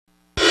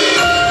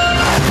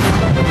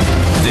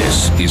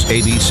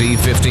today's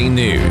ABC-15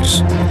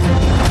 News.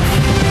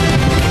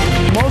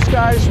 Most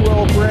guys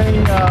will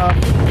bring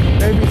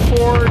maybe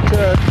 4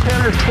 to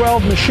 10 or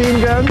 12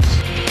 machine guns.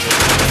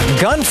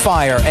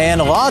 Gunfire,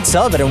 and lots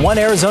of it in one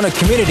Arizona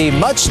community,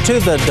 much to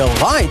the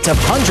delight of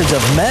hundreds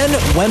of men,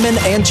 women,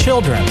 and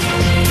children.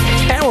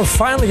 And we're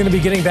finally going to be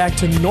getting back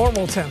to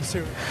normal temps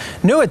soon.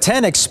 New at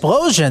 10,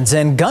 explosions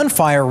and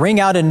gunfire ring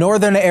out in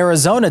northern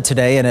Arizona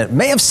today, and it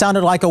may have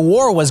sounded like a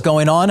war was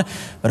going on,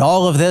 but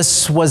all of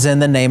this was in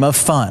the name of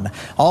fun.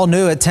 All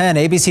new at 10,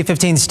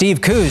 ABC-15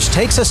 Steve Kuzj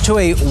takes us to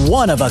a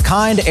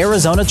one-of-a-kind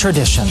Arizona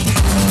tradition.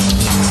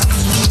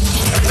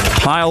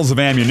 Piles of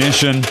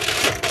ammunition,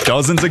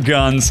 dozens of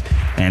guns,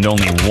 and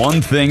only one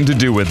thing to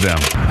do with them.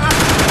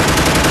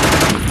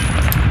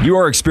 You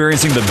are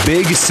experiencing the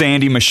Big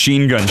Sandy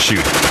machine gun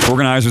shoot.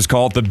 Organizers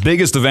call it the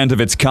biggest event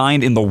of its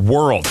kind in the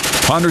world.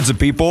 Hundreds of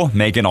people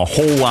making a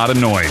whole lot of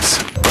noise.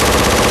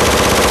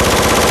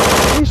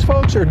 These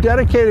folks are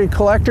dedicated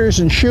collectors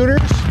and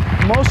shooters.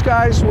 Most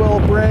guys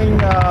will bring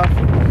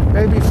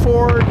maybe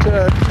 4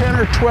 to 10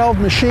 or 12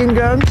 machine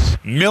guns.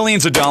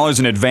 Millions of dollars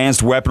in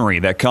advanced weaponry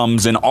that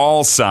comes in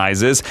all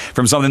sizes,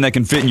 from something that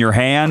can fit in your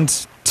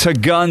hand to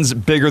guns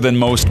bigger than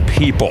most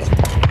people.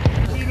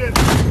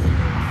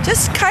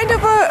 Just kind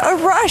of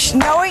a rush,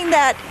 knowing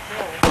that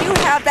you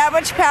have that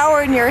much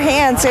power in your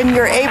hands and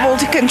you're able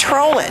to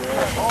control it,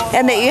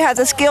 and that you have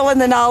the skill and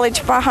the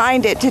knowledge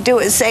behind it to do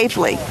it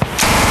safely.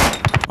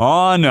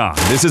 Oh no,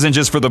 this isn't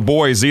just for the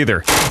boys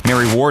either.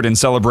 Mary Warden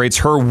celebrates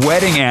her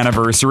wedding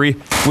anniversary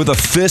with a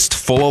fist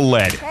full of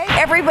lead.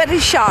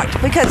 Everybody's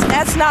shocked because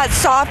that's not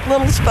soft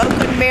little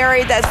spoken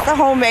Mary, that's the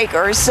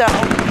homemaker. So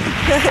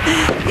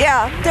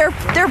yeah,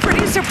 they're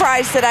pretty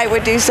surprised that I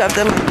would do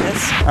something like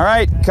this. All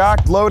right,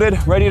 cocked, loaded,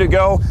 ready to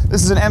go.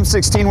 This is an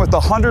M16 with the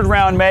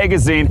 100-round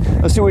magazine.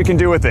 Let's see what we can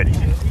do with it.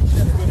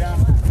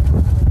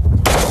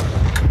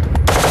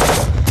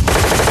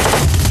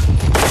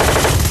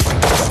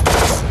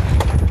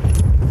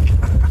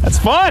 That's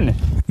fun.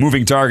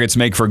 Moving targets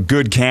make for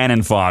good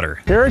cannon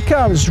fodder. Here it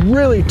comes,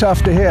 really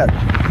tough to hit.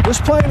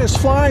 This plane is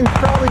flying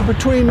probably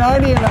between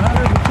 90 and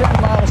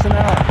 110 miles an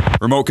hour.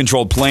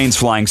 Remote-controlled planes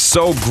flying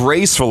so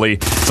gracefully,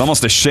 it's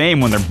almost a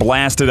shame when they're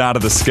blasted out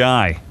of the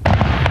sky.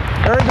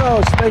 There he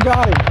goes, they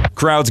got him.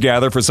 Crowds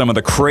gather for some of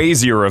the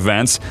crazier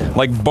events,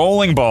 like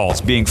bowling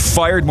balls being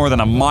fired more than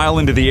a mile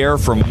into the air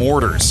from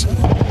mortars.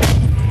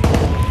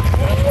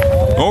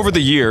 Over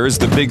the years,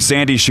 the Big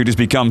Sandy shoot has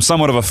become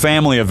somewhat of a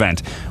family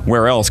event.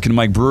 Where else can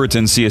Mike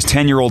Brewerton see his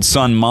 10-year-old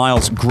son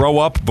Miles grow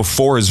up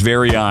before his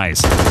very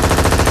eyes?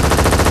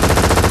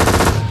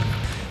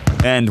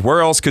 And where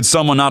else could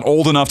someone not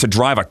old enough to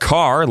drive a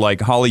car,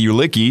 like Holly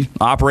Ulicki,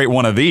 operate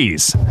one of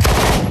these?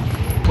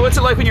 What's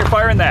it like when you're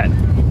firing that?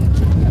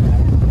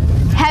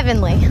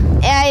 Heavenly.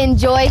 I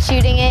enjoy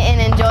shooting it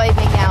and enjoy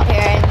being out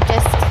here and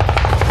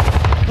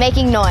just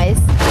making noise.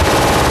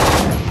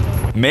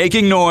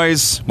 Making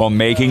noise while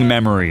making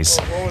memories.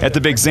 At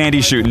the Big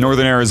Sandy shoot in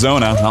northern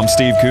Arizona, I'm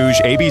Steve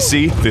Kuzj,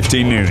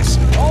 ABC-15 News.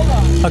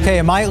 Okay,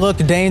 it might look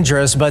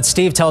dangerous, but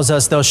Steve tells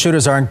us those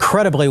shooters are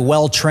incredibly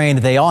well trained.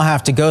 They all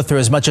have to go through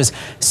as much as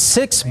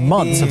 6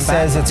 months. He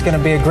says it's going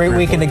to be a great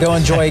weekend to go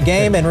enjoy a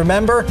game. And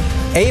remember,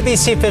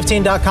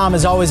 ABC15.com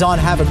is always on.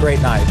 Have a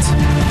great night.